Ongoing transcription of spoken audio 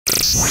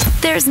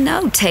There's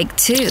no take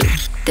two.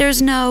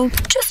 There's no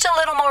just a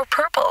little more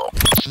purple.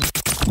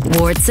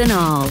 Warts and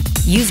all,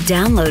 you've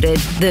downloaded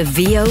the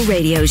VO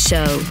Radio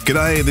Show.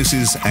 G'day, this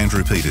is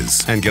Andrew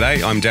Peters. And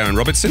g'day, I'm Darren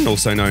Robertson,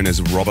 also known as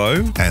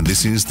Robbo. And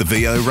this is the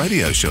VO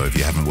Radio Show, if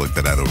you haven't worked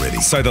that out already.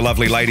 So the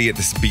lovely lady at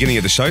the beginning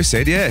of the show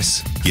said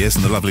yes. Yes,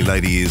 and the lovely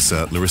lady is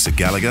Larissa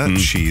Gallagher.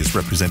 She is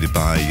represented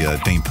by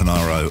Dean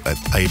Pinaro at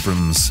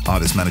Abrams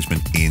Artist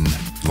Management in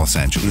Los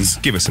Angeles.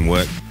 Give her some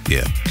work.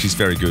 Yeah. She's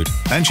very good.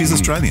 And she's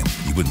Australian.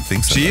 You wouldn't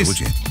think so, she though, is. would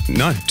you?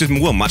 No,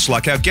 well, much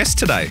like our guest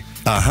today.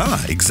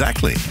 Aha,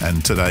 exactly.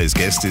 And today's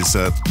guest is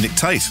Nick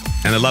Tate.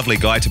 And a lovely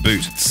guy to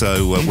boot.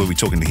 So we'll be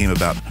talking to him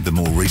about the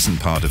more recent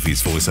part of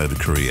his voiceover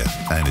career.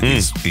 And it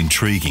is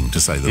intriguing, to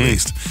say the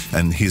least.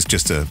 And here's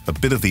just a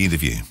bit of the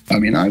interview. I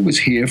mean, I was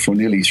here for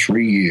nearly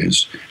 3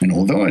 years. And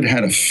although I'd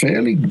had a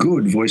fairly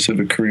good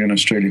voiceover career in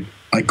Australia,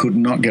 I could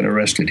not get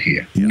arrested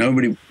here. Yeah.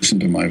 Nobody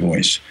listened to my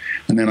voice.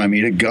 And then I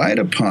meet a guy at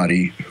a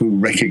party who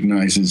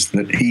recognizes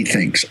that he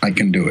thinks I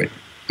can do it.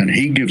 And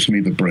he gives me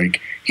the break.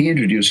 He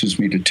introduces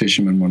me to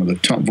Tisherman, one of the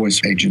top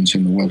voice agents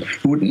in the world,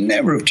 who would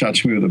never have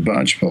touched me with a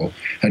barge pole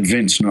had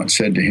Vince not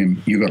said to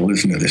him, "You got to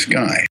listen to this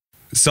guy."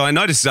 So I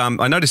noticed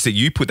that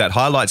you put that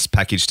highlights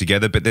package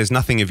together, but there's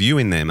nothing of you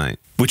in there, mate.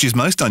 Which is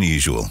most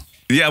unusual.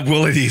 Yeah,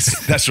 well, it is.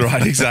 That's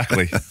right,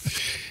 exactly.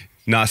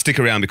 Nah, stick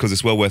around because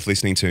it's well worth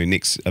listening to.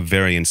 Nick's a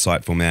very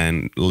insightful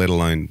man, let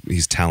alone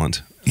his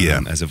talent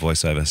as a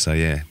voiceover. So,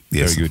 yeah,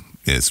 very good.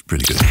 Yeah, it's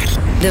pretty good.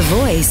 The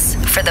voice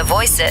for the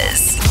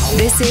voices.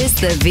 This is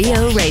the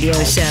VO Radio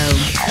Show.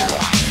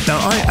 Now,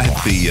 I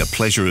had the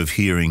pleasure of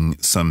hearing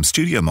some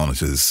studio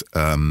monitors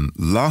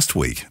last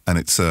week, and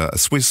it's a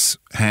Swiss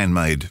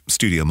handmade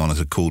studio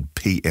monitor called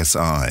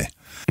PSI.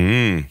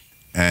 And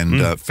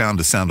found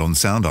a Sound on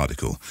Sound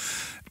article.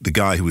 The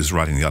guy who was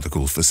writing the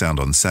article for Sound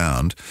on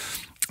Sound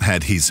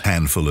had his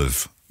handful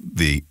of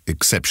the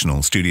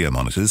exceptional studio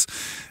monitors,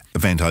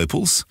 Event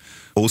Opals,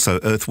 also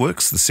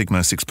Earthworks, the Sigma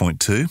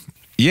 6.2.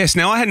 Yes,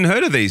 now I hadn't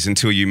heard of these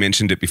until you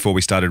mentioned it before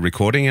we started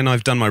recording, and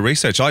I've done my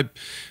research.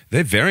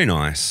 They're very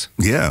nice.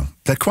 Yeah,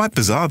 they're quite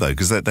bizarre though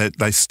because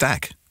they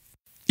stack.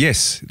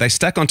 Yes, they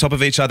stack on top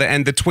of each other,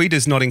 and the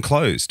tweeter's not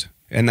enclosed.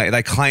 And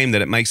they claim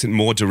that it makes it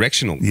more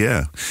directional.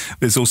 Yeah.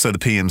 There's also the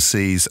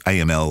PMC's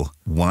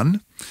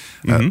AML1,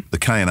 the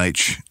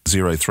K&H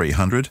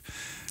 0300,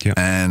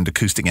 and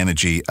Acoustic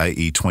Energy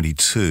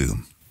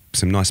AE22.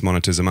 Some nice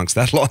monitors amongst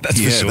that lot, that's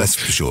for sure. Yeah, that's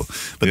for sure.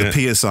 But the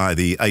PSI,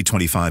 the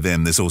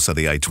A25M, there's also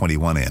the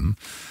A21M,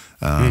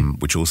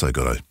 which also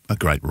got a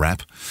great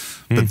rap.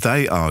 But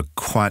they are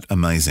quite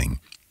amazing.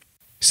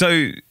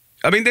 So,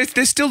 I mean,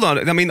 they're still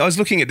not. I mean, I was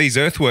looking at these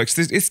Earthworks.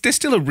 There's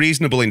still a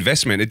reasonable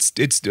investment.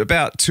 It's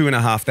about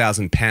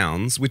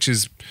 £2,500, which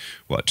is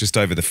just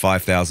over the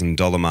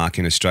 $5,000 mark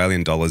in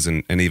Australian dollars,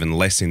 and even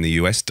less in the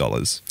US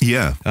dollars.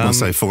 Yeah, we'll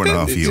say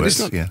 4.5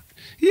 US.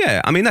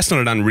 Yeah, I mean, that's not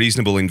an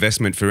unreasonable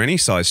investment for any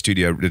size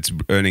studio that's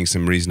earning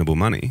some reasonable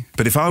money.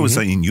 But if I was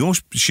in your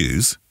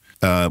shoes,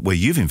 where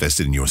you've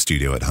invested in your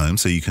studio at home,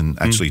 so you can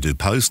actually do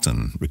post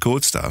and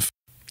record stuff.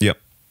 Yep.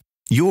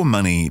 Your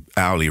money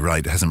hourly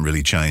rate hasn't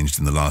really changed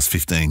in the last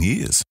 15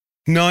 years.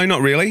 No,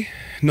 not really.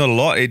 Not a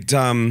lot.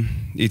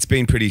 It's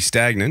been pretty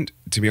stagnant,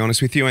 to be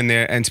honest with you. And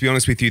to be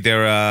honest with you,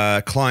 there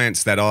are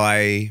clients that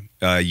I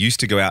used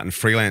to go out and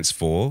freelance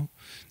for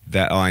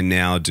that I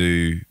now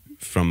do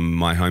from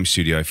my home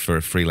studio for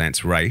a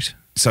freelance rate.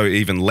 So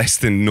even less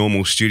than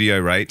normal studio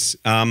rates.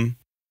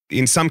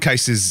 In some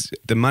cases,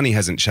 the money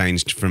hasn't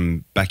changed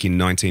from back in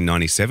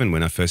 1997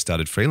 when I first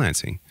started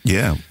freelancing.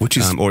 Yeah, which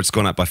is... or it's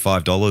gone up by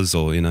 $5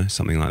 or,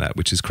 something like that,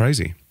 which is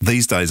crazy.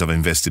 These days I've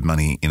invested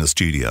money in a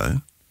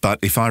studio, but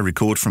if I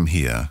record from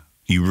here,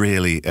 you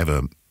rarely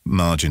ever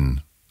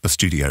margin a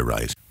studio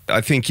rate.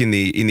 I think in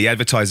the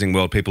advertising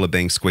world, people are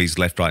being squeezed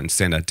left, right and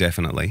centre,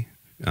 definitely.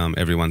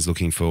 Everyone's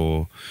looking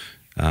for...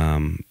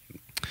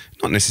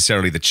 not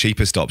necessarily the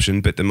cheapest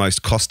option, but the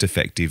most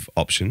cost-effective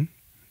option.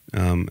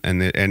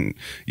 And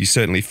you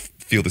certainly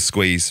feel the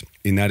squeeze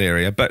in that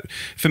area. But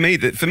for me,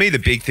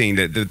 the big thing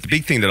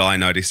that I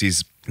notice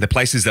is the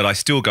places that I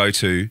still go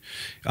to,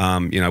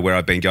 where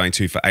I've been going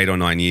to for 8 or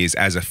 9 years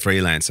as a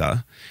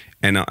freelancer,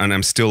 and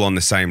I'm still on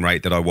the same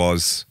rate that I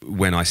was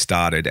when I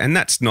started. And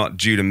that's not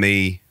due to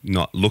me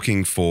not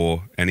looking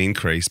for an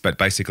increase, but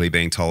basically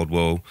being told,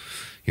 well,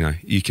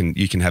 you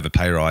can have a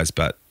pay rise,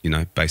 but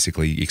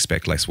basically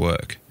expect less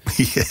work.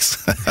 Yes.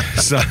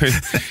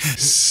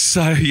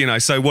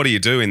 So what do you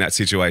do in that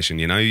situation?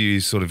 You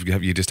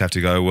just have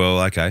to go,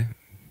 well, okay,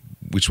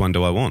 which one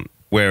do I want?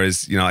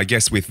 Whereas, I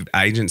guess with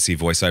agency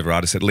voiceover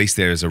artists, at least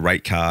there is a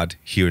rate card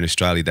here in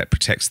Australia that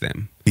protects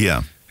them.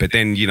 Yeah. But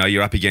then,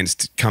 you're up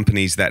against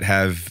companies that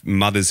have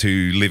mothers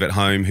who live at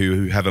home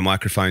who have a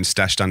microphone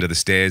stashed under the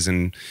stairs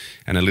and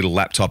a little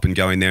laptop and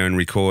go in there and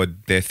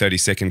record their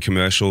 30-second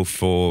commercial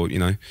for,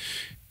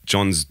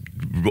 John's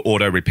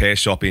auto repair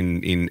shop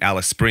in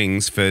Alice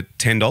Springs for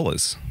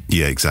 $10.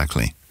 Yeah,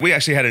 exactly. We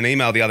actually had an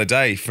email the other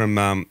day from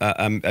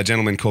a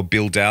gentleman called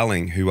Bill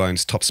Dowling who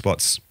owns Top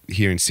Spots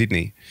here in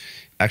Sydney,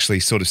 actually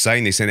sort of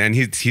saying this. And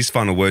his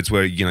final words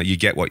were, you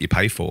get what you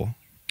pay for.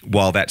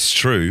 while that's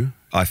true,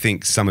 I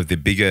think some of the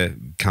bigger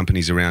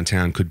companies around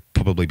town could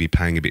probably be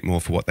paying a bit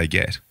more for what they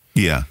get.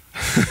 Yeah.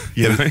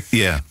 You know?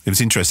 Yeah. It was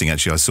interesting,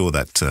 actually. I saw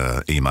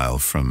that email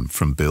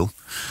from Bill,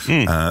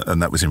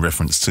 and that was in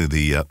reference to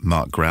the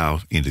Mark Grau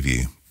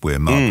interview where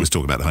Mark was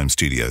talking about the home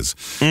studios,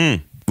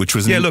 which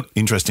was an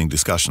interesting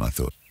discussion, I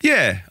thought.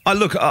 Yeah.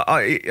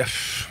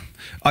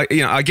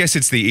 I guess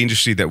it's the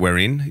industry that we're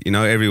in. You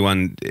know,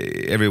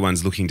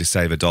 everyone's looking to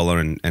save a dollar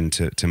and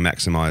to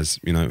maximise,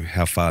 you know,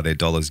 how far their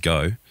dollars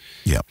go.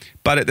 Yeah.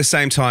 But at the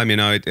same time, you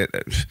know,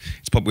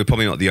 we're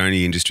probably not the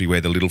only industry where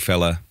the little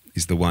fella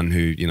is the one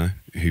who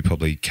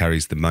probably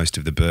carries the most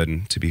of the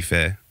burden, to be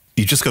fair.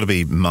 You've just got to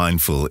be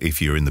mindful,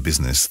 if you're in the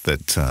business,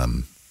 that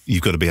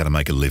you've got to be able to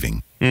make a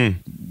living.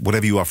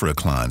 Whatever you offer a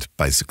client,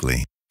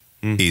 basically,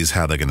 is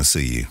how they're going to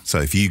see you. So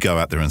if you go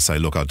out there and say,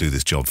 look, I'll do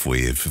this job for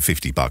you for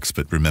 $50,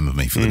 but remember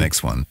me for the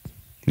next one,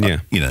 you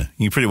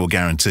pretty well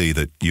guarantee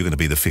that you're going to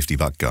be the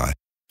 $50 guy.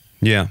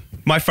 Yeah.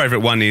 My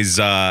favourite one is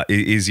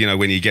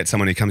when you get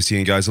someone who comes to you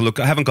and goes, look,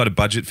 I haven't got a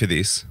budget for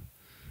this,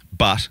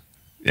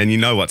 and you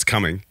know what's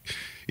coming.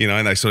 You know,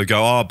 and they sort of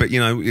go, but, you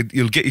know,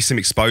 it'll get you some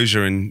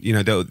exposure and, you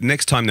know,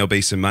 next time there'll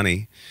be some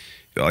money.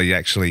 You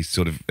actually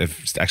sort of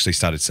have actually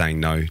started saying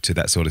no to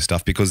that sort of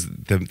stuff because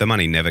the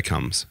money never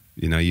comes.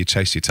 You know, you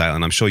chase your tail,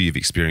 and I'm sure you've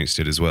experienced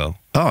it as well.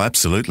 Oh,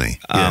 absolutely.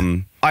 Yeah.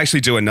 I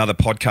actually do another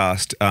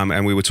podcast,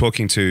 and we were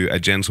talking to a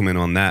gentleman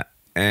on that,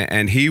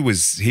 and he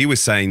was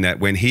saying that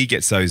when he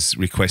gets those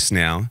requests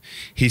now,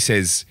 he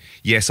says,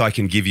 yes, I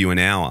can give you an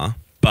hour,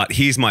 but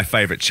here's my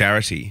favourite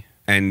charity,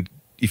 and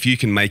if you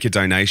can make a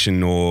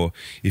donation or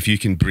if you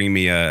can bring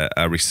me a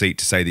receipt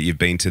to say that you've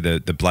been to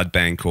the blood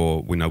bank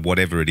or, you know,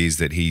 whatever it is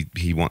that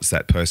he wants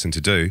that person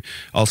to do,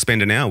 I'll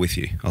spend an hour with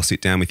you. I'll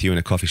sit down with you in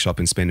a coffee shop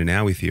and spend an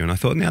hour with you. And I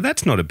thought, now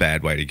that's not a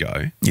bad way to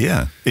go.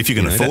 Yeah, if you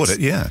can afford it,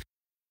 yeah.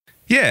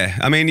 Yeah,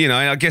 I mean, you know,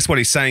 I guess what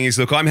he's saying is,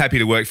 look, I'm happy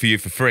to work for you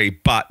for free,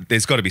 but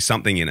there's got to be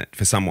something in it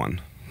for someone.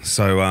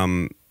 So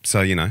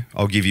you know,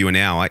 I'll give you an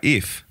hour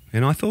if.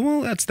 And I thought,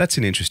 well, that's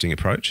an interesting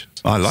approach.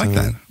 I like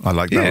that. I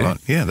like that a lot.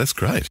 Yeah, that's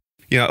great.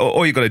 You know,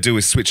 all you've got to do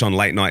is switch on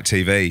late night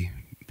TV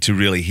to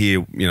really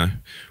hear, you know,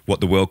 what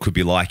the world could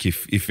be like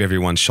if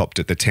everyone shopped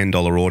at the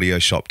 $10 audio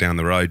shop down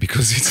the road,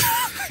 because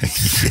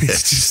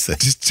it's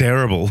just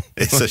terrible.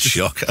 It's a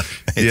shocker.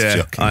 It's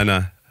shocking. I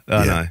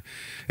know.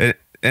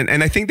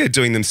 And I think they're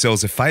doing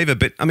themselves a favour.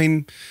 But, I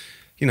mean,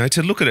 you know,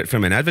 to look at it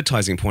from an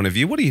advertising point of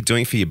view, what are you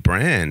doing for your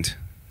brand?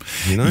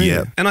 You know?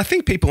 Yeah. And I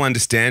think people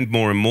understand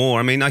more and more.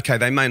 I mean, okay,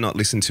 they may not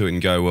listen to it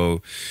and go,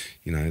 well,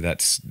 you know,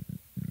 that's...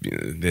 You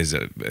know,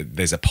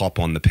 there's a pop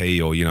on the P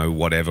or, you know,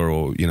 whatever,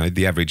 or, you know,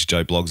 the average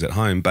Joe blogs at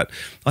home. But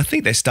I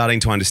think they're starting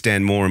to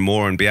understand more and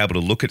more and be able to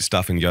look at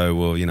stuff and go,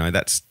 well,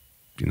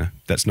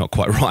 that's not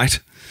quite right.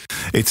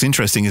 It's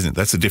interesting, isn't it?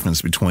 That's the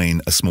difference between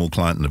a small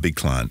client and a big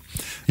client.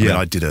 I mean,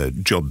 I did a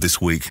job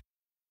this week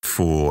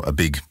for a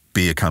big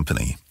beer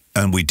company,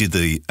 and we did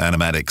the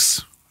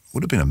animatics,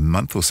 would have been a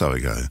month or so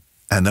ago.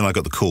 And then I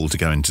got the call to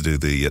go in to do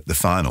the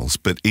finals.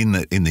 But in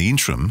the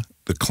interim,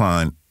 the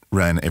client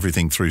ran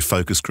everything through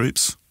focus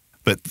groups.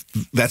 But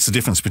that's the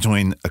difference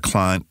between a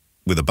client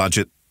with a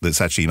budget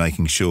that's actually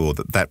making sure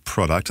that that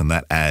product and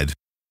that ad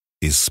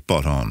is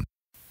spot on.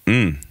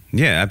 Yeah,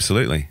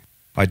 absolutely.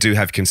 I do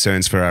have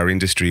concerns for our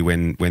industry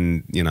when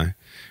a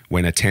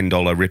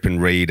 $10 rip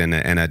and read and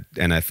a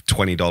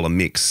 $20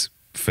 mix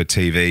for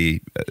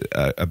TV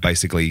are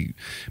basically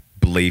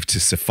believed to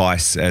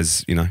suffice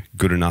as, you know,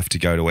 good enough to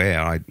go to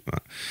air.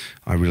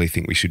 I really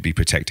think we should be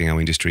protecting our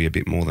industry a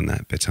bit more than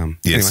that. But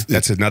anyway,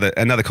 that's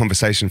another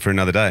conversation for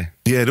another day.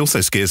 Yeah, it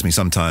also scares me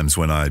sometimes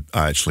when I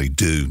actually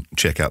do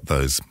check out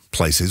those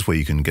places where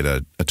you can get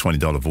a $20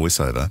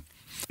 voiceover.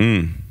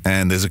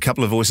 And there's a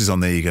couple of voices on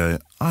there you go,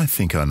 I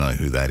think I know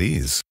who that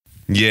is.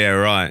 Yeah,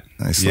 right.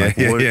 It's like,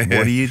 what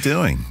are you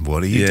doing?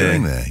 What are you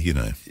doing there? You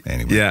know,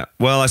 anyway. Yeah,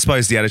 well, I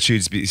suppose the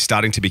attitude's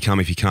starting to become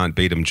if you can't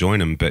beat them, join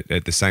them. But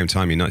at the same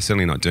time, you're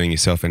certainly not doing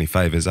yourself any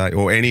favours,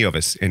 or any of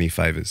us any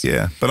favours.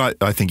 Yeah, but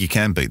I think you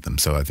can beat them,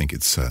 so I think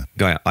it's...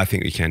 Yeah, I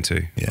think we can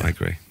too. Yeah. I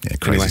agree. Yeah,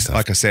 crazy anyway, stuff.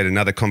 Like I said,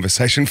 another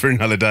conversation for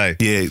another day.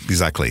 Yeah,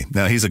 exactly.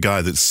 Now, he's a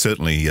guy that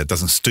certainly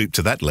doesn't stoop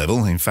to that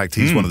level. In fact,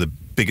 he's one of the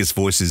biggest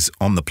voices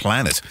on the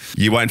planet.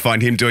 You won't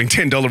find him doing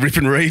 $10 rip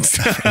and reads.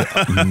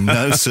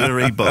 No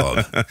sirree,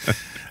 Bob.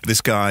 This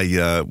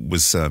guy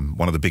was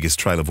one of the biggest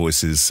trailer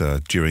voices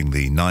during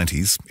the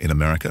 90s in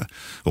America,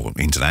 or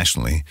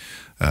internationally.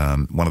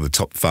 One of the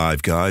top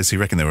 5 guys. He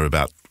reckoned there were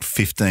about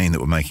 15 that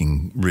were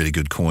making really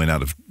good coin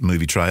out of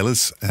movie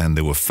trailers, and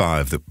there were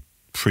 5 that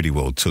pretty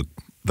well took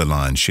the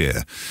lion's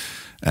share,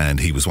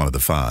 and he was one of the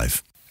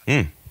 5.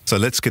 So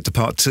let's get to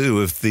part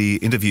 2 of the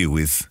interview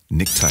with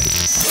Nick Tate.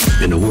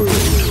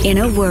 In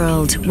a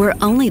world where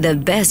only the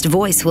best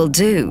voice will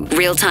do.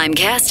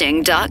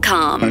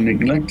 Realtimecasting.com. I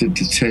neglected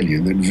to tell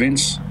you that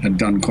Vince had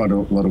done quite a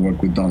lot of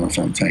work with Donna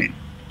Fontaine.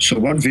 So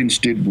what Vince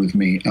did with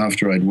me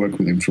after I'd worked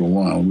with him for a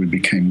while, we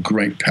became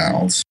great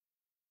pals.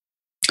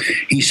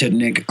 He said,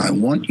 Nick, I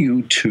want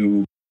you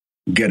to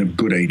get a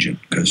good agent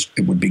because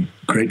it would be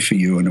great for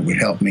you and it would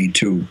help me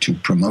to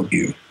promote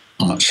you.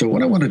 So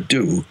what I want to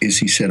do is,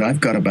 he said,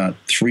 I've got about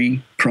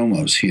 3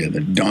 promos here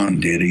that Don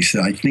did. He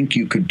said, I think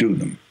you could do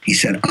them. He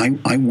said,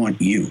 I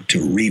want you to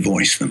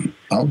revoice them.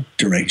 I'll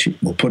direct you.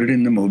 We'll put it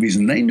in the movies.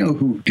 And they know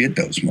who did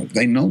those movies.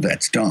 They know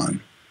that's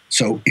Don.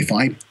 So if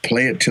I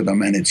play it to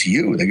them and it's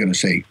you, they're going to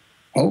say,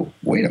 oh,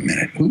 wait a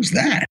minute, who's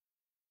that?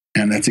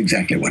 And that's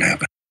exactly what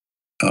happened.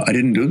 I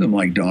didn't do them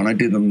like Don. I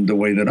did them the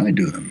way that I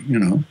do them, you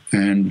know.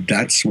 And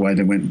that's why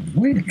they went,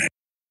 wait a minute,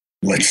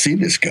 let's see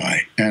this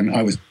guy. And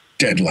I was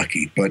dead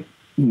lucky, but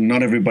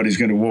not everybody's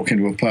going to walk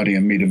into a party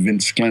and meet a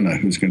Vince Glenner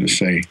who's going to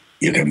say,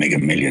 you can make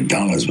 $1 million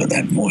with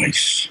that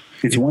voice.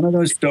 It's one of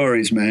those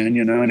stories, man,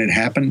 you know, and it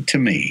happened to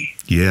me.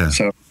 Yeah.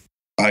 So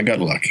I got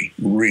lucky,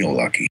 real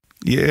lucky.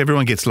 Yeah,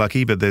 everyone gets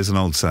lucky, but there's an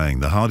old saying,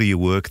 the harder you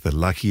work, the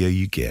luckier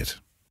you get.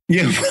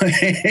 Yeah,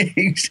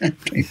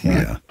 exactly. Right.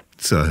 Yeah.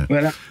 So,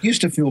 but I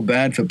used to feel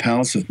bad for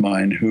pals of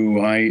mine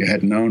who I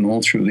had known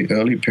all through the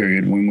early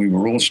period when we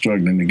were all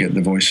struggling to get the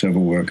voiceover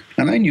work.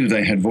 And I knew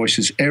they had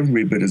voices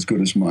every bit as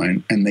good as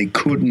mine, and they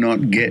could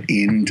not get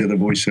into the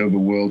voiceover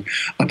world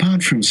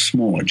apart from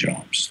smaller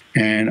jobs.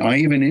 And I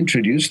even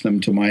introduced them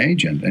to my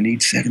agent, and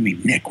he'd said to me,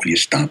 Nick, will you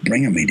stop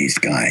bringing me these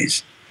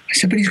guys? I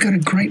said, but he's got a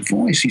great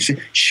voice. He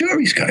said, sure,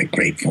 he's got a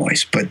great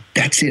voice, but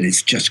that's it.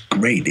 It's just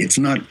great. It's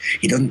not,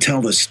 he doesn't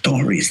tell the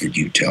stories that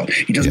you tell.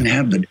 He doesn't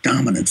have the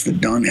dominance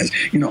that Don has.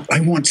 You know, I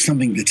want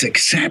something that's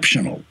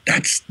exceptional.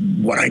 That's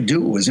what I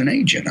do as an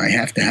agent. I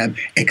have to have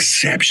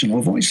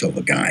exceptional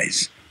voiceover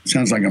guys.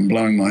 Sounds like I'm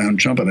blowing my own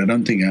trumpet. I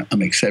don't think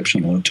I'm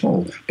exceptional at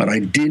all. But I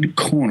did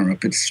corner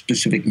up a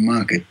specific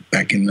market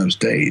back in those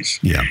days.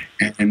 Yeah.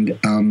 And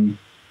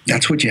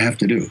that's what you have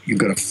to do. You've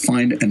got to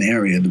find an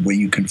area where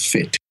you can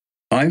fit.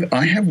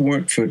 I have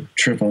worked for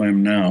Triple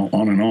M now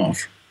on and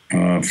off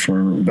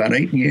for about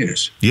 8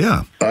 years.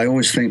 Yeah. I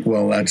always think,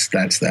 well, that's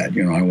that.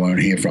 You know,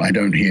 I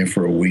don't hear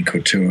for a week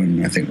or two,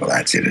 and I think, well,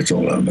 that's it. It's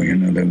all over. You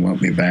know, they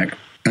won't be back.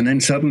 And then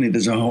suddenly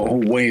there's a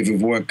whole wave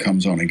of work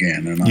comes on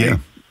again, and I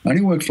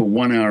only work for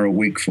 1 hour a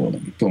week for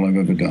them. That's all I've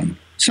ever done.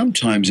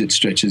 Sometimes it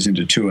stretches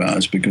into 2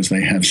 hours because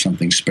they have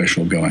something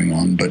special going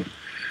on, but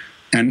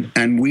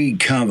and we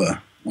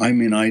cover. I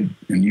mean, and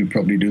you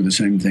probably do the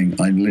same thing.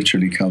 I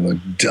literally cover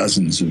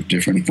dozens of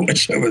different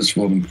voiceovers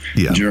for them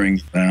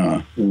during an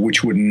hour,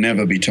 which would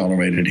never be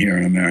tolerated here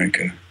in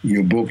America.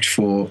 You're booked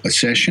for a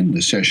session.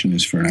 The session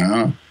is for an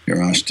hour.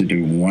 You're asked to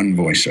do one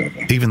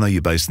voiceover. Even though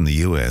you're based in the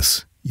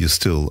US, you're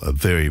still a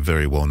very,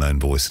 very well-known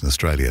voice in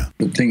Australia.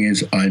 The thing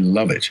is, I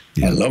love it.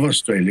 Yeah. I love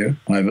Australia.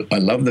 I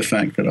love the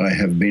fact that I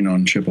have been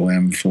on Triple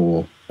M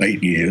for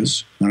 8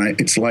 years. And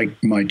it's like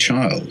my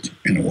child,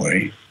 in a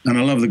way. And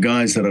I love the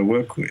guys that I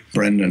work with.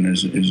 Brendan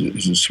is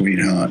a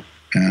sweetheart.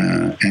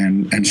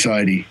 And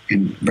Sadie,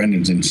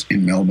 Brendan's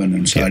in Melbourne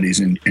and Sadie's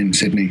in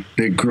Sydney.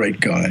 They're great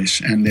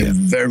guys. And they're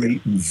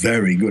very,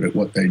 very good at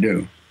what they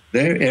do.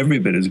 They're every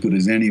bit as good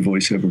as any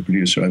voiceover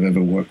producer I've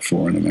ever worked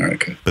for in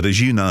America. But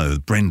as you know,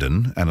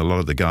 Brendan and a lot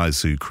of the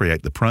guys who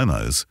create the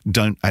promos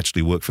don't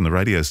actually work from the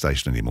radio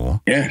station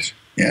anymore. Yes,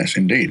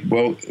 indeed.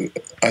 Well,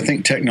 I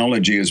think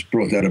technology has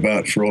brought that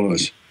about for all of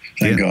us.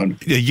 Thank God.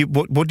 Yeah,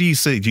 what do you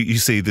see? Do you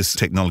see this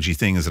technology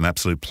thing as an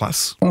absolute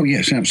plus? Oh,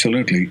 yes,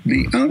 absolutely.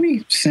 The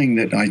only thing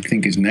that I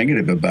think is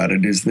negative about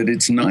it is that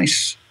it's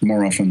nice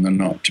more often than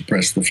not to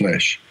press the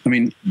flesh. I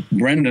mean,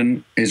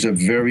 Brendan is a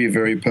very,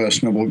 very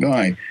personable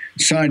guy.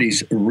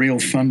 Sadie's real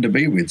fun to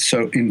be with.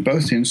 So in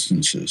both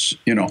instances,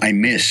 you know, I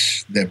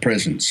miss their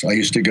presence. I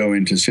used to go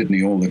into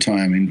Sydney all the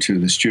time into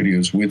the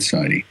studios with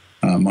Sadie.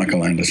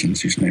 Michael Anderson's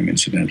his name,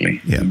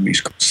 incidentally. Yeah. He's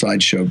called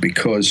Sideshow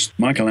because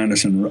Michael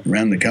Anderson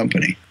ran the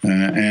company,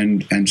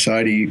 and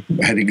Sadie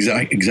had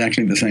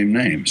exactly the same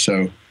name.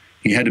 So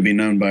he had to be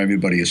known by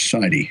everybody as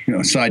Sadie, you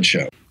know,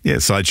 Sideshow. Yeah,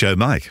 Sideshow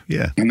Mike,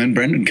 yeah. And then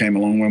Brendan came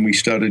along when we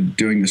started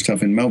doing the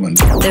stuff in Melbourne.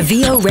 The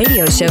VO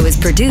Radio Show is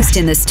produced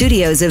in the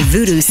studios of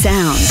Voodoo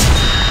Sound.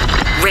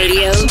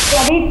 Radio,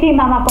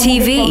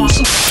 TV,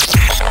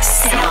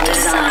 sound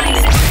design.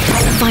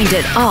 Find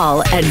it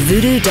all at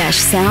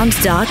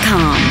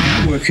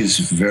voodoo-sound.com. Work is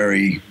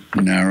very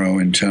narrow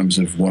in terms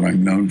of what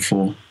I'm known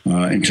for,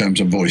 in terms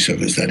of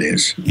voiceovers, that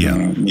is.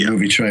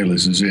 Movie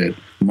trailers is it.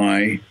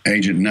 My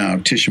agent now,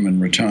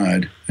 Tisherman,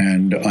 retired,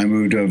 and I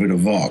moved over to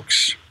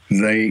Vox.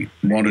 They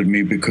wanted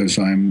me because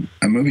I'm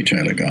a movie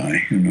trailer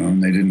guy, you know,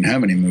 and they didn't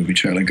have any movie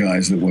trailer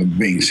guys that were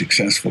being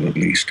successful, at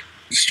least.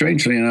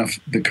 Strangely enough,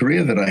 the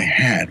career that I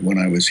had when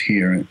I was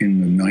here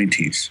in the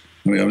 90s,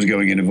 I was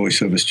going into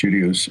voiceover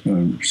studios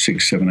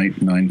 6, 7,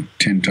 8, 9,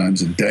 10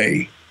 times a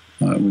day.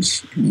 It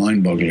was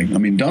mind-boggling. I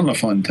mean, Don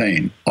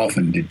LaFontaine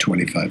often did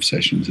 25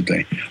 sessions a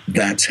day.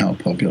 That's how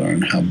popular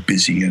and how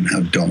busy and how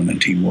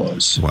dominant he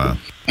was. Wow.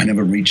 I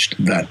never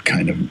reached that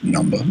kind of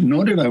number,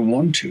 nor did I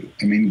want to.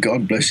 I mean,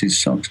 God bless his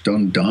socks.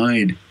 Don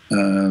died.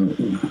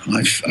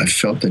 I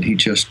felt that he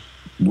just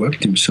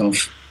worked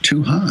himself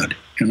too hard,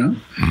 you know?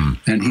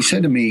 And he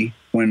said to me,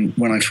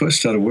 when I first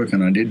started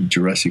working, I did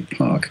Jurassic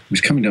Park. He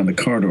was coming down the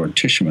corridor at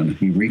Tisherman, and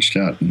he reached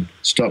out and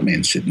stopped me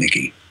and said,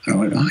 Nicky. I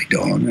went, hi,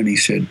 Don. And he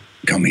said,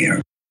 come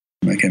here.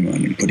 And I came on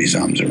and he put his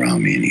arms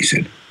around me, and he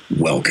said,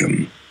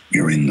 welcome.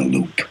 You're in the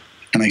loop.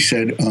 And I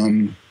said,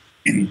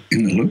 in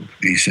the loop?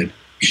 He said,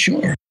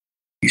 sure.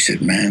 He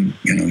said, man,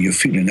 your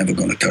feet are never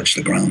going to touch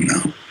the ground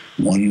now.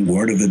 One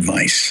word of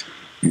advice,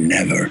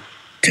 never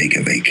take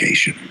a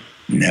vacation.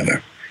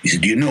 Never. He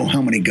said, do you know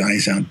how many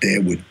guys out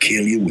there would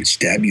kill you, would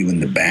stab you in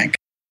the back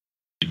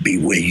to be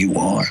where you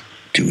are,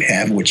 to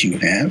have what you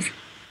have?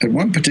 At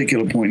one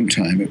particular point in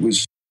time, it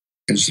was,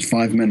 as the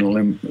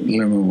 5-minute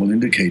limo will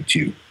indicate to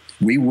you,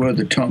 we were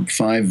the top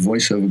 5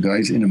 voiceover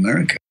guys in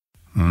America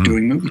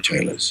doing movie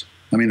trailers.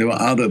 I mean, there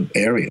were other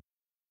areas,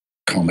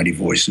 comedy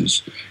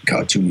voices,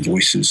 cartoon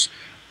voices,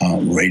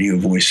 radio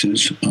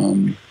voices,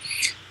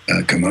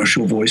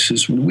 commercial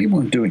voices. We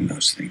weren't doing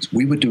those things.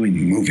 We were doing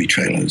movie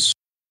trailers.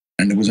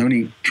 And there was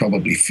only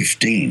probably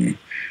 15,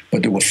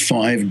 but there were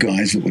 5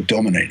 guys that were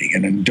dominating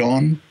it. And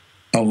Don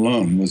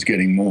alone was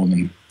getting more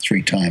than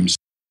 3 times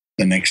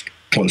the next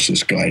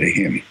closest guy to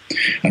him.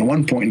 And at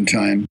one point in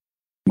time,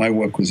 my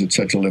work was at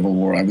such a level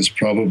where I was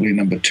probably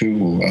number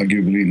 2 or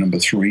arguably number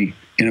 3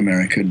 in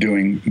America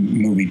doing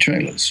movie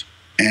trailers.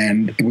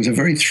 And it was a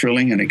very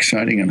thrilling and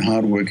exciting and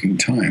hardworking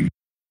time.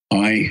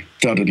 I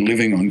started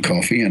living on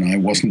coffee, and I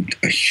wasn't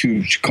a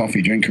huge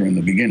coffee drinker in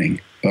the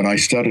beginning, but I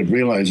started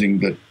realizing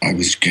that I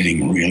was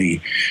getting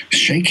really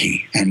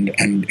shaky and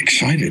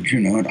excited,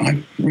 and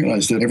I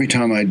realized that every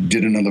time I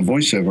did another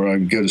voiceover, I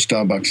would go to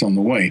Starbucks on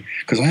the way,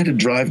 because I had to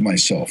drive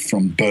myself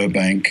from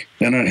Burbank,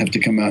 then I'd have to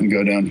come out and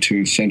go down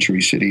to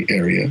Century City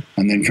area,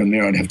 and then from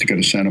there I'd have to go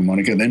to Santa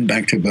Monica, then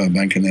back to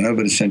Burbank, and then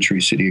over to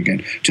Century City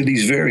again, to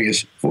these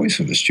various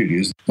voiceover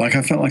studios. Like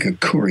I felt like a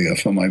courier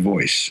for my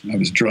voice. I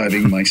was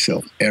driving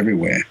myself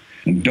everywhere.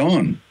 And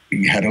Don,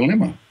 he had a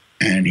limo,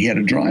 and he had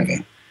a driver.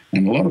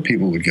 And a lot of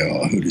people would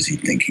go, oh, who does he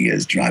think he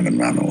is, driving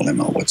around a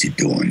limo? What's he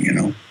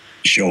doing,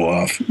 Show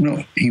off.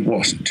 No, he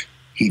wasn't.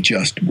 He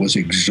just was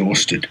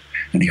exhausted.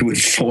 And he would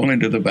fall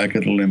into the back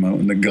of the limo,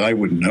 and the guy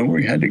would know where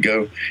he had to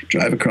go,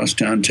 drive across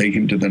town, take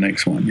him to the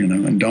next one,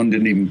 And Don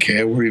didn't even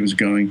care where he was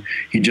going.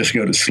 He'd just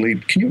go to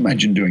sleep. Can you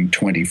imagine doing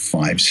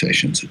 25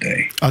 sessions a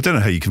day? I don't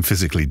know how you can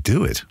physically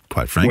do it,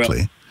 quite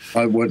frankly.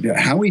 Well,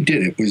 how he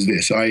did it was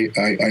this. I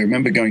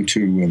remember going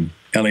to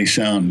LA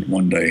Sound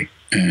one day,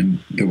 and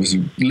there was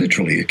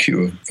literally a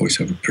queue of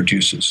voiceover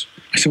producers.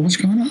 I said, what's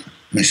going on?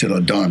 And they said, oh,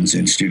 Don's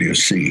in Studio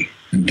C.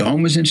 And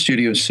Don was in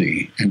Studio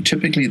C, and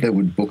typically they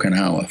would book an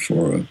hour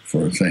for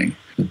a thing.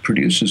 The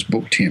producers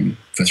booked him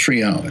for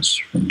 3 hours,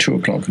 from 2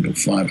 o'clock until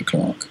 5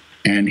 o'clock.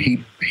 And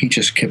he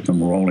just kept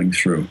them rolling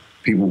through.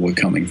 People were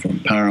coming from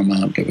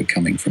Paramount, they were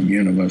coming from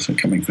Universal,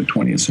 coming from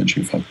 20th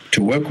Century Fox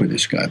to work with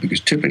this guy,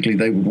 because typically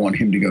they would want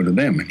him to go to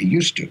them, and he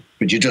used to.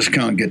 But you just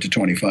can't get to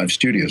 25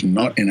 studios,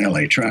 not in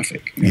LA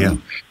traffic. You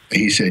know?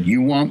 He said,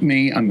 you want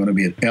me, I'm going to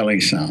be at LA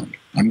Sound.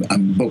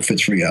 I'm booked for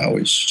 3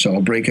 hours, so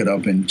I'll break it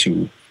up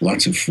into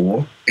lots of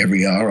 4.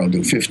 Every hour I'll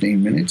do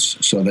 15 minutes,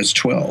 so that's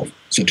 12.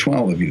 So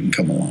 12 of you can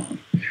come along.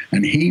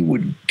 And he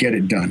would get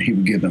it done.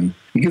 He'd give them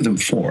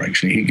 4,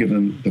 actually. He'd give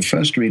them the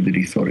first read that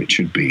he thought it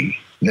should be.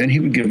 Then he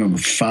would give them a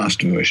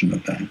fast version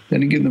of that.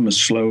 Then he'd give them a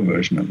slow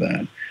version of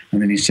that.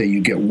 And then he'd say,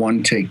 you get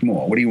 1 take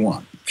more. What do you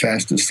want?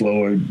 Faster,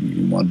 slower,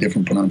 you want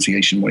different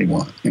pronunciation? What do you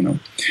want?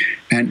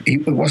 And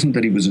it wasn't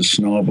that he was a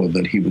snob or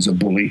that he was a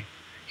bully.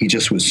 He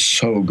just was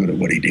so good at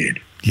what he did.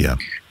 Yeah.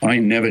 I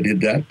never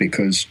did that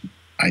because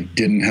I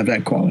didn't have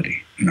that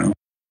quality,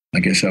 I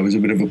guess I was a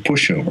bit of a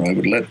pushover. I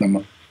would let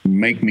them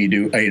make me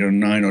do 8 or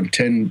 9 or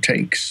 10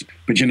 takes.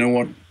 But you know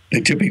what?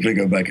 They typically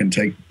go back and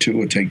take 2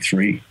 or take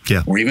 3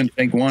 or even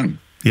take 1.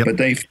 Yep. But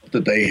they felt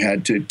that they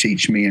had to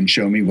teach me and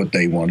show me what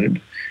they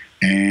wanted.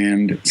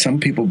 And some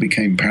people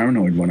became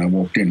paranoid when I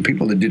walked in,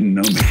 people that didn't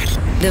know me.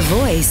 The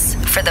voice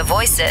for the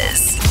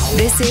voices.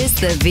 This is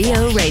the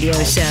VO Radio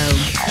Show.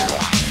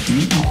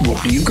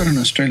 What, you've got an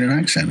Australian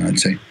accent. I'd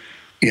say,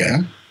 yeah,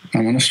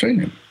 I'm an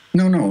Australian.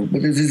 No,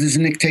 but this is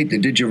Nick Tate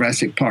that did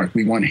Jurassic Park.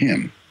 We want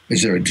him.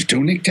 Is there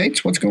 2 Nick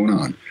Tates? What's going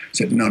on? I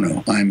said,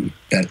 no, I'm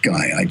that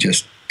guy. I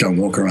just don't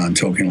walk around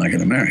talking like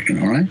an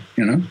American, all right?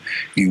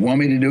 You want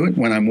me to do it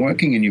when I'm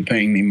working and you're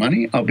paying me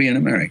money, I'll be an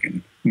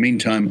American.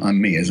 Meantime,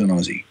 I'm me as an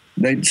Aussie.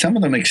 Some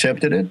of them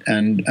accepted it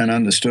and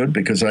understood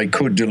because I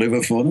could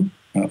deliver for them.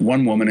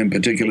 One woman in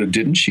particular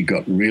didn't. She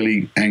got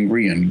really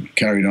angry and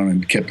carried on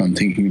and kept on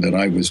thinking that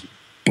I was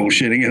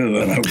bullshitting her,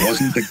 that I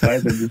wasn't the guy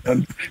that had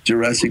done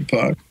Jurassic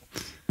Park.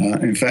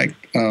 In fact,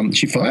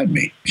 she fired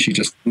me. She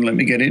just didn't let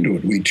me get into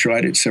it. We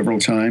tried it several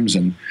times,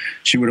 and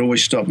she would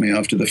always stop me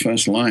after the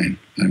first line.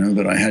 I know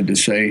that I had to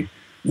say,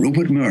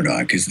 Rupert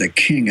Murdoch is the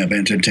king of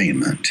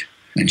entertainment.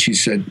 And she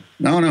said,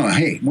 no,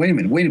 hey, wait a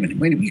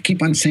minute. You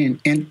keep on saying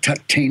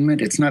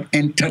entertainment. It's not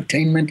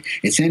entertainment.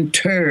 It's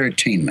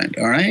entertainment,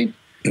 all right?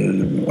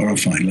 All right,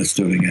 fine, let's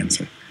do it again.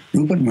 So,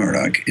 Rupert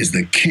Murdoch is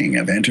the king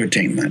of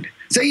entertainment.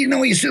 So,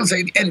 you still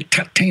say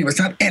entertainment. It's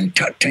not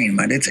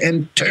entertainment. It's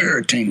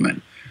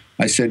entertainment.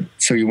 I said,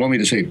 so you want me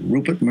to say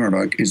Rupert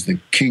Murdoch is the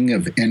king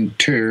of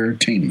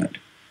entertainment?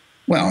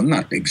 Well,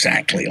 not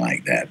exactly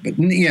like that, but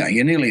yeah,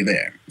 you're nearly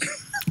there.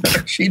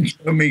 She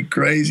drove me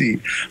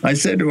crazy. I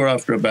said to her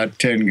after about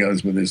 10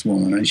 goes with this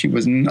woman, and she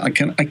was,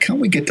 can't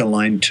we get to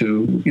line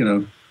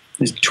 2?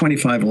 There's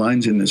 25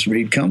 lines in this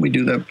read. Can't we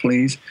do that,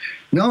 please?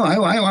 No,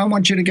 I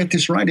want you to get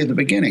this right at the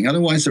beginning.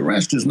 Otherwise, the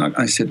rest is not.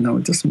 I said, no,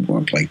 it doesn't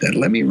work like that.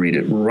 Let me read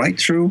it right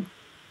through,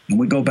 and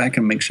we go back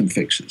and make some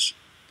fixes.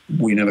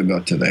 We never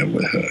got to that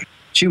with her.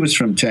 She was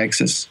from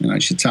Texas.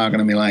 She's talking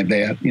to me like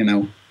that,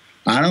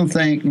 I don't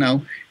think,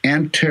 no,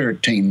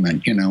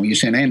 entertainment, you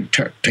said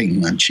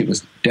entertainment. She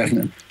was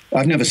definite.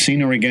 I've never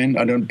seen her again.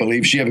 I don't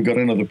believe she ever got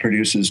another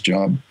producer's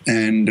job.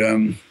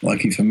 And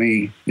lucky for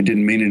me, it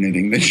didn't mean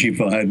anything that she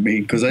fired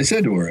me, because I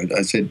said to her,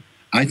 I said,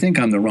 I think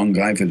I'm the wrong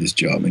guy for this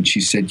job. And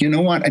she said, you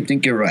know what? I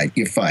think you're right.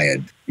 You're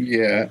fired.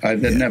 Yeah,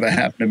 that never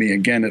happened to me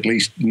again, at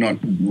least not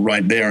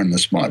right there on the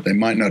spot. They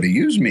might not have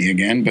used me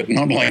again, but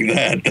not like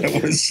that.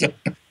 That was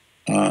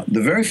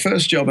the very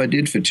first job I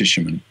did for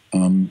Tischerman.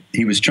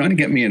 He was trying to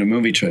get me into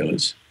movie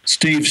trailers.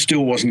 Steve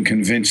still wasn't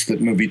convinced that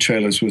movie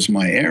trailers was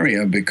my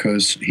area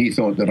because he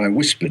thought that I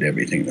whispered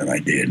everything that I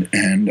did.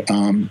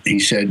 And he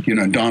said,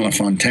 Don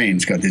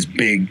LaFontaine's got this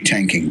big,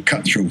 tanking,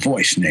 cut-through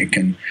voice, Nick,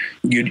 and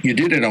you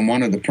did it on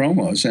one of the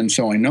promos, and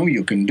so I know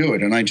you can do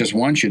it, and I just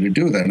want you to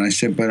do that. And I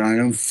said, but I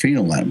don't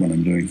feel that when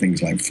I'm doing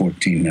things like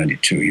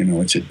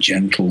 1492. It's a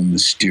gentle,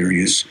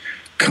 mysterious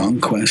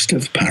conquest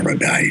of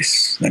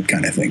paradise, that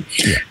kind of thing.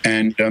 Yeah.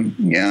 And,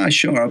 yeah,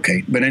 sure,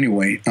 okay. But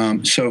anyway,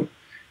 so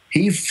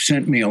he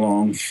sent me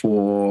along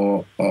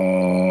for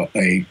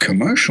a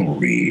commercial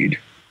read,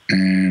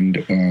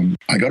 and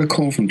I got a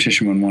call from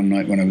Tischerman one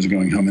night when I was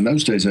going home. In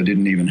those days, I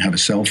didn't even have a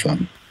cell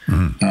phone.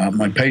 Mm-hmm.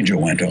 My pager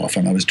went off,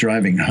 and I was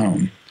driving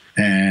home,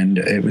 and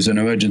it was an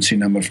emergency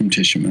number from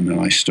Tischerman, and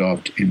I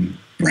stopped in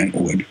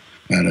Brentwood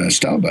at a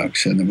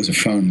Starbucks, and there was a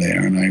phone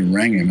there, and I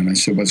rang him, and I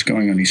said, what's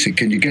going on? He said,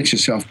 can you get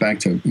yourself back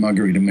to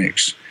Margarita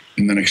Mix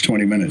in the next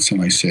 20 minutes? And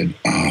I said,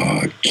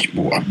 but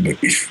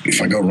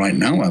if I go right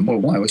now, well,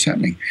 why? What's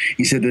happening?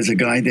 He said, there's a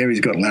guy there, he's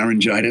got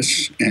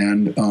laryngitis,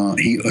 and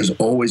he has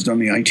always done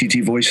the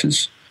ITT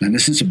voices, and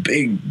this is a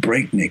big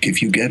break, Nick,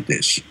 if you get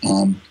this.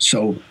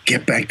 So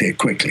get back there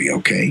quickly,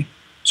 okay?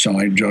 So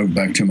I drove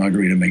back to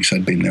Margarita Mix.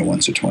 I'd been there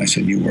once or twice.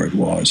 I knew where it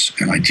was.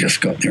 And I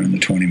just got there in the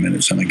 20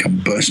 minutes, and I come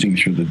bursting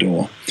through the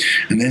door.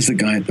 And there's the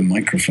guy at the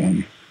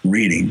microphone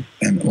reading,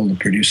 and all the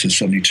producers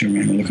suddenly turn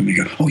around and look at me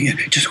and go, oh, yeah,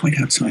 just wait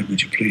outside,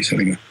 would you please?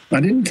 And I go,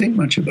 I didn't think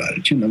much about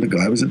it. The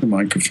guy was at the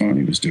microphone.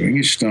 He was doing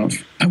his stuff.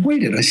 I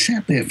waited. I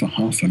sat there for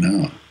half an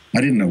hour.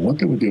 I didn't know what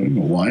they were doing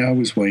or why I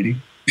was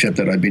waiting, except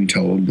that I'd been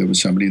told there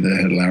was somebody that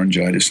had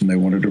laryngitis and they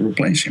wanted to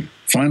replace him.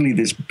 Finally,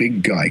 this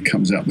big guy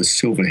comes out with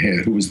silver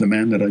hair, who was the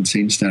man that I'd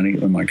seen standing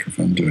at the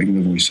microphone doing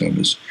the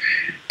voiceovers.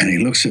 And he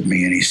looks at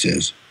me and he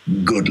says,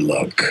 good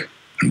luck,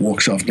 and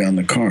walks off down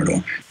the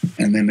corridor.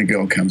 And then the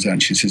girl comes out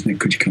and she says, Nick,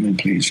 could you come in,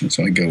 please? And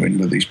so I go in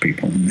with these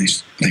people, and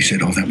they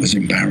said, oh, that was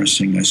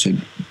embarrassing. I said,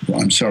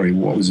 well, I'm sorry,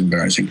 what was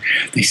embarrassing?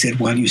 They said,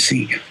 well, you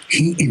see,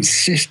 he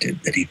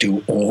insisted that he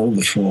do all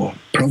the 4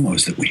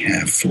 promos that we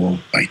have for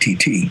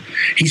ITT.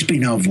 He's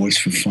been our voice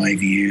for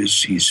 5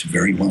 years. He's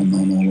very well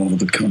known all over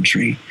the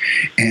country.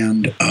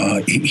 And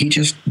he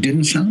just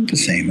didn't sound the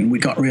same. And we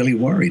got really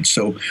worried.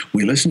 So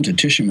we listened to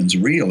Tischerman's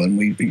reel,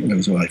 and there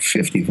was like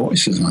 50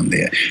 voices on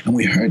there. And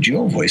we heard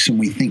your voice, and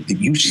we think that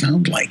you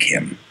sound like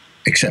him,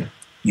 except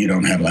you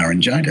don't have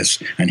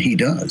laryngitis, and he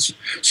does.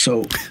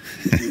 So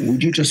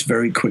would you just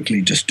very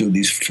quickly just do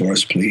these for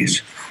us,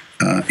 please?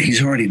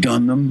 He's already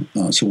done them,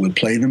 so we'll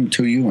play them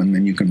to you, and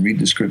then you can read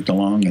the script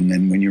along, and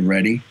then when you're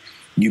ready,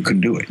 you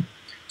can do it.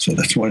 So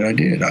that's what I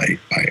did. I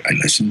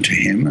listened to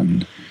him,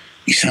 and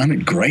he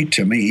sounded great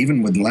to me.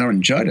 Even with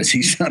laryngitis,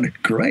 he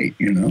sounded great,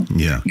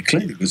 Yeah. He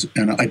clearly was,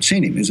 and I'd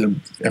seen him as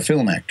a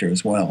film actor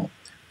as well.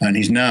 And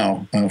he's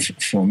now,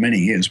 for many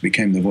years,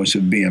 became the voice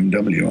of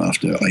BMW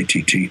after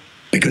ITT,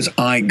 because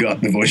I got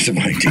the voice of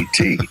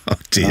ITT. Oh,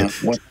 dear.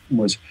 What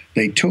was,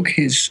 they took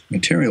his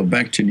material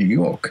back to New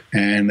York,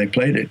 and they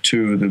played it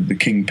to the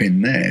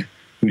kingpin there,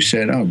 who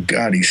said, oh,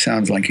 God, he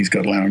sounds like he's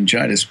got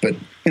laryngitis, but,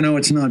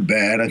 it's not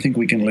bad. I think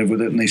we can live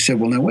with it. And they said,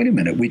 well, now, wait a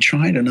minute. We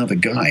tried another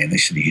guy. And they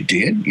said, you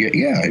did?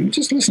 Yeah,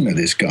 just listen to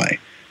this guy.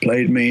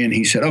 Played me, and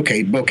he said,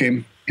 okay, book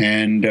him.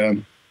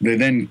 And they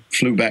then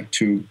flew back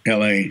to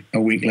L.A. a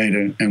week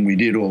later, and we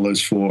did all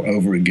those 4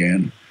 over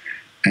again.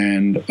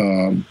 And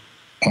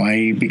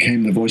I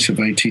became the voice of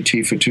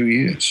ITT for 2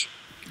 years.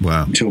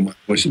 Wow. Until my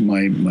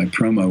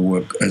promo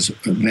work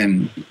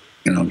then,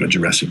 the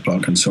Jurassic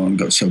Park and so on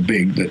got so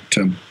big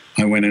that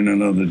I went in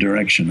another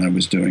direction. I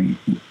was doing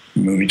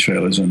movie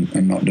trailers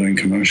and not doing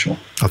commercial.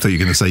 I thought you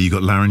were going to say you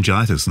got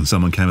laryngitis and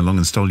someone came along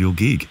and stole your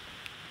gig.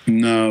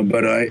 No,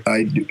 but I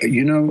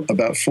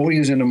about 4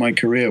 years into my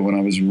career, when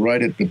I was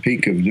right at the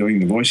peak of doing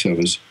the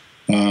voiceovers,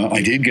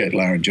 I did get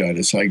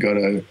laryngitis. I got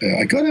a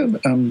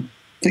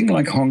thing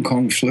like Hong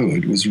Kong flu.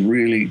 It was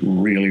really,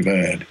 really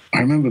bad. I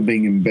remember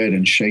being in bed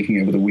and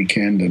shaking over the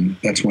weekend, and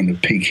that's when the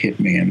peak hit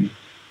me, and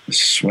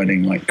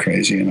sweating like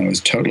crazy. And I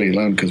was totally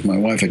alone because my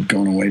wife had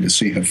gone away to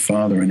see her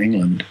father in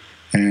England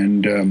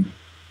and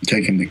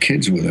taken the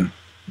kids with her.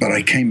 But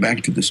I came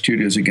back to the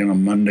studios again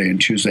on Monday and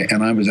Tuesday,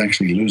 and I was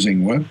actually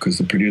losing work because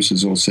the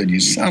producers all said, "You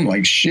sound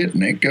like shit,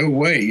 Nick. Go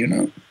away,"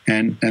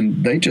 And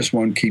they just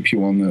won't keep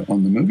you on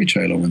the movie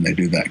trailer when they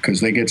do that because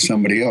they get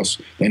somebody else.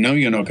 They know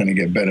you're not going to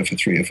get better for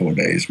 3 or 4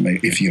 days,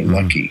 maybe if you're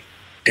lucky.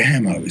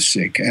 Damn, I was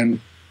sick. And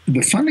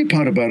the funny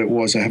part about it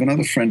was I have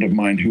another friend of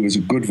mine who is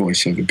a good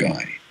voiceover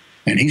guy.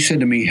 And he said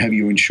to me, "Have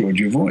you insured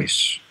your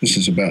voice?" This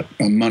is about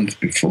a month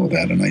before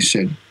that. And I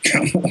said,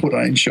 "What would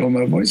I insure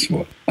my voice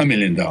for? $1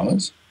 million?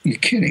 You're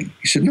kidding."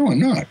 He said, "No, I'm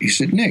not." He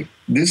said, "Nick,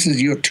 this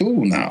is your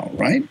tool now,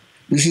 right?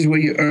 This is where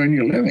you earn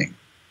your living.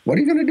 What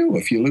are you going to do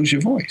if you lose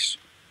your voice?"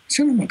 I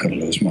said, "I'm not going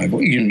to lose my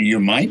voice." You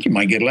might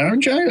get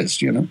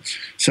laryngitis,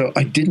 So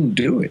I didn't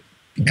do it.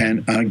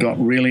 And I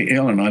got really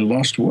ill and I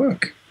lost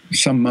work.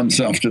 Some months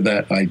after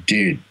that, I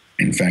did,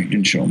 in fact,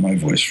 insure my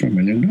voice for $1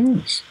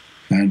 million.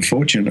 And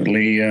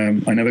fortunately,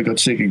 I never got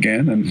sick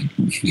again and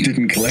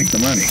didn't collect the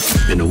money.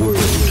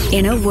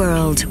 In a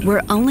world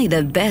where only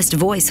the best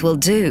voice will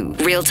do.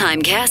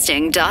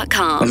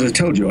 Realtimecasting.com. As I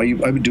told you,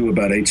 I would do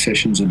about 8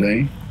 sessions a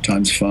day.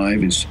 Times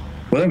 5 is,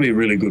 well, that'd be a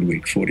really good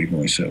week, 40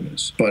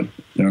 voiceovers. But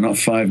there are not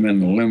 5 men in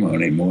the limo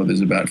anymore.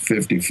 There's about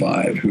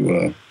 55 who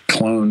are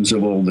clones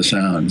of all the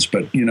sounds.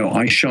 But,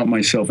 I shot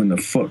myself in the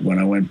foot when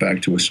I went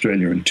back to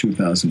Australia in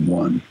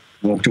 2001.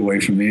 Walked away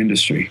from the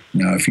industry.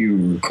 Now, if you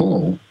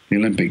recall, the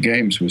Olympic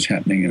Games was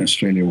happening in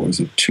Australia, what was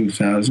it,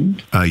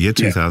 2000? Yeah,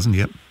 2000,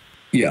 yep.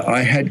 Yeah,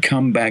 I had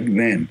come back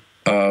then,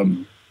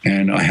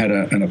 and I had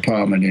an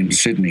apartment in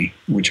Sydney,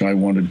 which I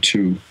wanted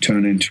to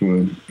turn into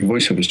a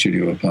voiceover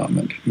studio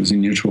apartment. It was in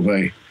Neutral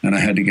Bay, and I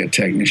had to get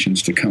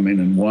technicians to come in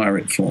and wire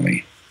it for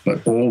me.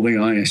 But all the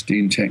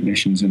ISDN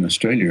technicians in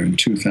Australia in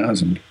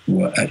 2000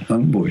 were at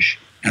Homebush.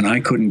 And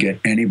I couldn't get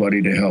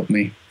anybody to help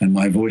me. And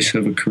my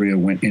voiceover career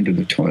went into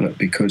the toilet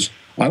because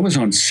I was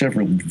on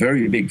several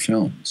very big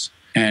films.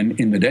 And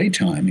in the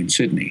daytime in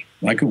Sydney,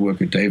 I could work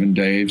at Dave and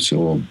Dave's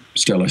or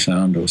Stellar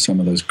Sound or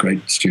some of those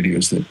great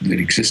studios that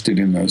existed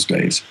in those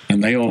days.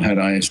 And they all had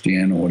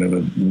ISDN or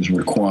whatever was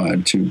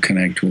required to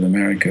connect with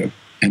America.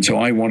 And so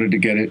I wanted to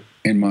get it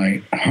in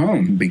my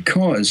home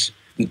because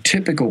the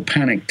typical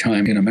panic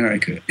time in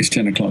America is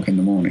 10 o'clock in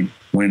the morning.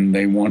 When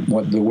they want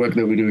the work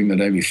they were doing the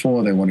day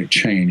before, they want it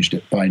changed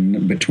by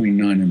between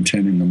 9 and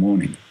 10 in the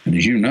morning. And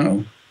as you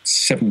know,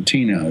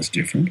 17 hours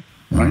different,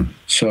 right?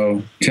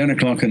 So 10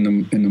 o'clock in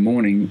the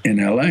morning in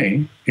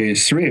LA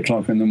is 3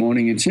 o'clock in the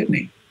morning in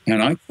Sydney.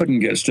 And I couldn't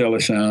get Stellar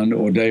Sound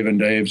or Dave and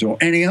Dave's or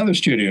any other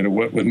studio to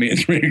work with me at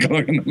 3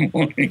 o'clock in the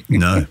morning.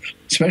 No.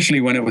 Especially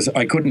when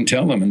I couldn't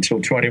tell them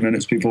until 20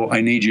 minutes before,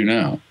 "I need you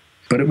now."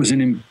 But it was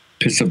an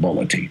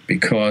impossibility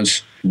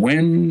because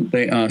when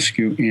they ask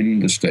you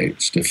in the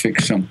States to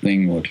fix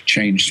something or to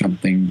change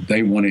something,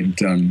 they want it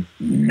done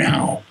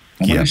now.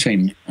 And when I say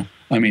now,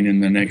 I mean in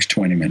the next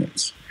 20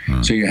 minutes.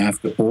 So you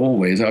have to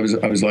always, I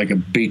was like a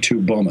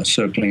B-2 bomber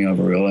circling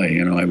over LA.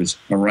 I was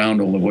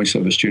around all the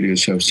voiceover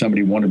studios. So if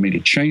somebody wanted me to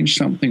change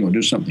something or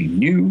do something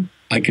new,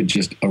 I could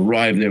just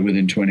arrive there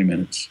within 20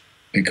 minutes.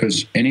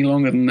 Because any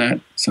longer than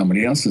that,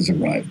 somebody else has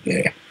arrived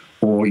there.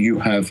 Or you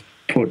have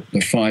put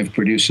the 5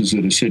 producers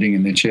that are sitting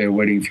in their chair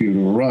waiting for you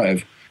to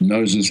arrive,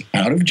 noses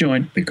out of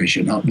joint because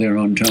you're not there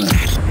on time.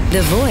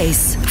 The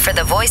voice for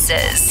the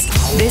voices.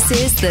 This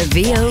is the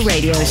VO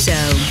Radio Show.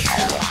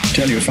 I'll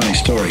tell you a funny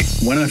story.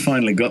 When I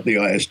finally got the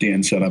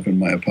ISDN set up in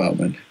my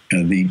apartment,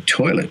 the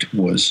toilet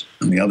was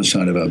on the other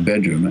side of our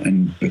bedroom,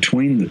 and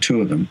between the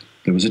two of them,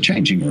 there was a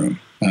changing room.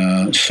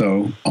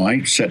 So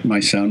I set my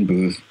sound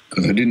booth,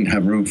 because I didn't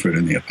have room for it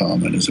in the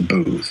apartment as a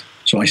booth.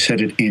 So I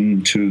set it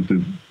into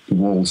the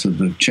walls of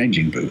the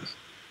changing booth.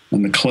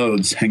 And the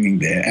clothes hanging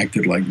there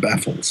acted like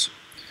baffles.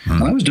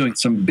 And I was doing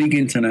some big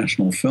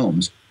international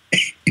films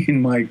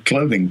in my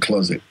clothing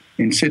closet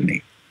in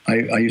Sydney.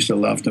 I used to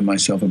laugh to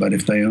myself about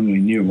if they only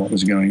knew what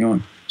was going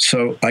on.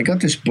 So I got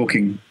this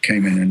booking,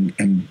 came in,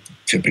 and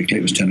typically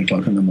it was 10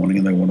 o'clock in the morning,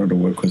 and they wanted to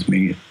work with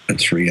me at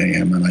 3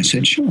 a.m. And I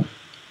said, sure,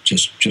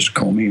 just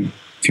call me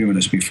a few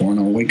minutes before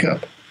and I'll wake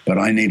up. But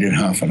I needed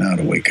half an hour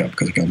to wake up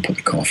because I go and put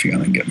the coffee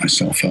on and get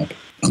myself up.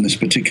 On this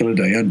particular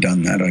day, I'd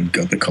done that. I'd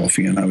got the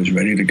coffee and I was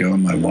ready to go.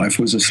 And my wife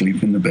was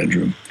asleep in the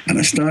bedroom. And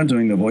I started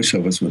doing the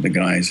voiceovers with the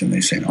guys. And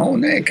they said, "Oh,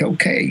 Nick,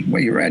 okay,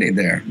 well, you're ready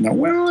there. Now,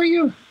 where are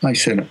you?" I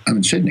said, "I'm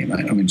in Sydney,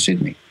 man. I'm in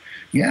Sydney."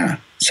 "Yeah.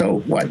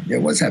 So what?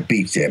 What's that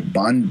beach there?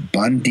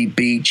 Bondi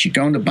Beach. You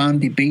going to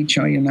Bondi Beach,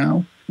 are you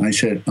now?" I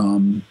said,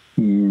 no.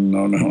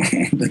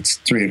 It's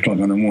 3 o'clock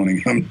in the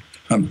morning.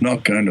 I'm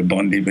not going to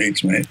Bondi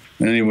Beach, mate.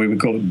 Anyway, we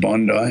call it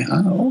Bondi.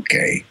 "Oh,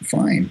 okay,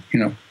 fine."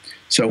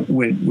 So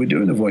we're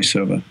doing the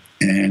voiceover,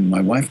 and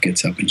my wife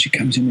gets up and she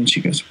comes in and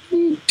she goes, "What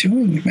are you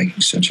doing? You're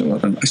making such a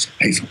lot of..." I said,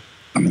 "Hazel,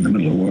 I'm in the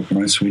middle of work,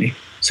 right, sweetie?"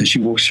 So she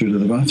walks through to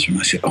the bathroom.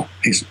 I said, "Oh,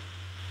 Hazel,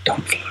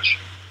 don't flush."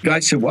 The guy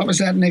said, "What was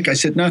that, Nick?" I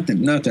said,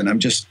 Nothing. I'm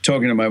just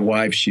talking to my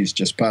wife. She's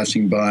just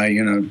passing by,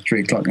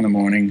 3 o'clock in the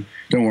morning.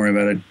 Don't worry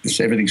about it.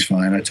 Everything's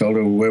fine." I told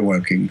her we're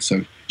working.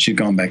 So she'd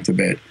gone back to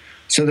bed.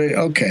 So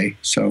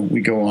so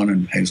we go on,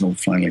 and Hazel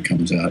finally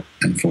comes out.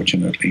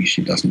 Unfortunately,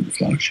 she doesn't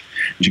flush.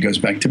 And she goes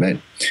back to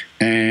bed.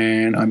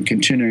 And I'm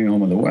continuing on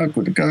with the work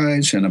with the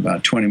guys, and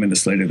about 20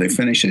 minutes later they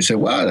finish. They say,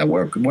 "Wow, that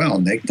worked well,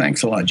 Nick.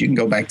 Thanks a lot. You can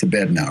go back to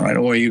bed now, right?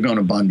 Or are you going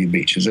to Bondi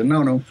Beach?" I said,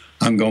 No,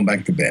 I'm going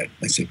back to bed.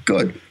 I said,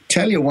 "Good.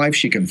 Tell your wife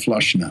she can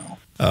flush now."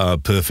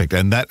 Perfect.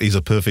 And that is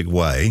a perfect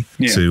way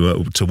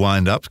to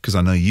wind up, because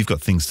I know you've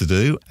got things to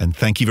do. And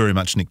thank you very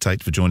much, Nick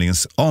Tate, for joining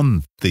us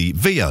on the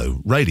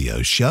VO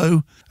Radio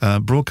Show,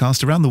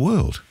 broadcast around the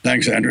world.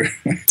 Thanks, Andrew.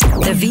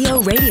 The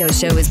VO Radio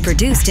Show is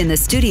produced in the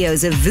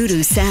studios of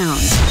Voodoo Sound.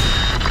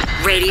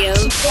 Radio,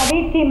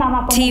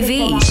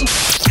 TV,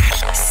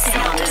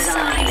 sound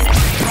design.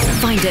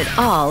 Find it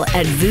all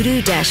at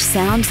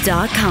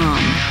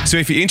voodoo-sound.com. So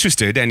if you're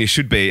interested, and you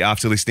should be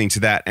after listening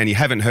to that, and you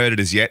haven't heard it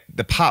as yet,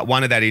 the part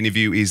 1 of that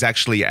interview is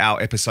actually our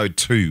episode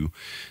 2.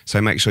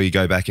 So make sure you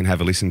go back and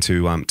have a listen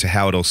to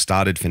how it all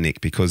started for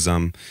Nick, because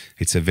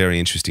it's a very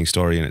interesting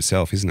story in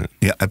itself, isn't it?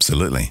 Yeah,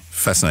 absolutely.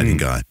 Fascinating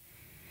guy.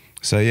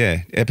 So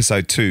yeah,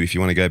 episode 2, if you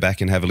want to go back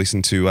and have a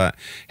listen to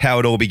how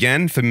it all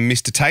began for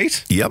Mr.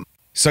 Tate. Yep.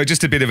 So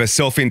just a bit of a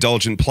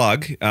self-indulgent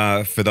plug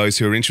for those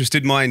who are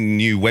interested. My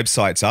new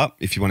website's up.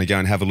 If you want to go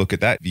and have a look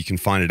at that, you can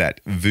find it at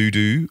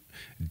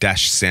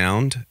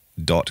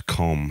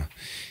voodoo-sound.com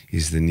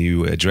is the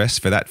new address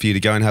for that for you to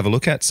go and have a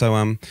look at.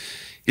 So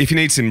if you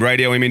need some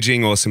radio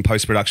imaging or some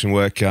post-production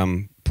work,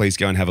 please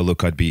go and have a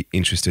look. I'd be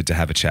interested to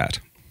have a chat.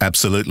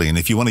 Absolutely. And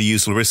if you want to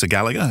use Larissa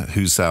Gallagher,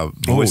 who's our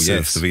voice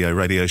of the VO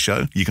Radio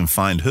Show, you can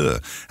find her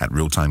at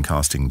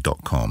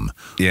realtimecasting.com.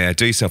 Yeah,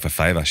 do yourself a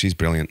favour. She's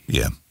brilliant.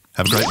 Yeah.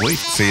 Have a great week.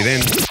 See you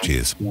then.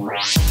 Cheers.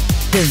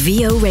 The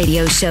VO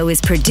Radio Show is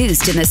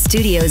produced in the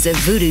studios of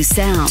Voodoo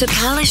Sound. To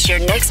polish your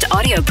next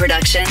audio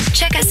production,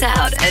 check us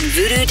out at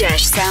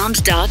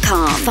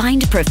voodoo-sound.com.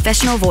 Find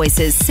professional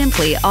voices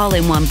simply all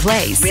in one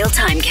place.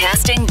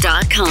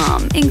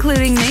 Realtimecasting.com,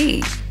 including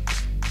me.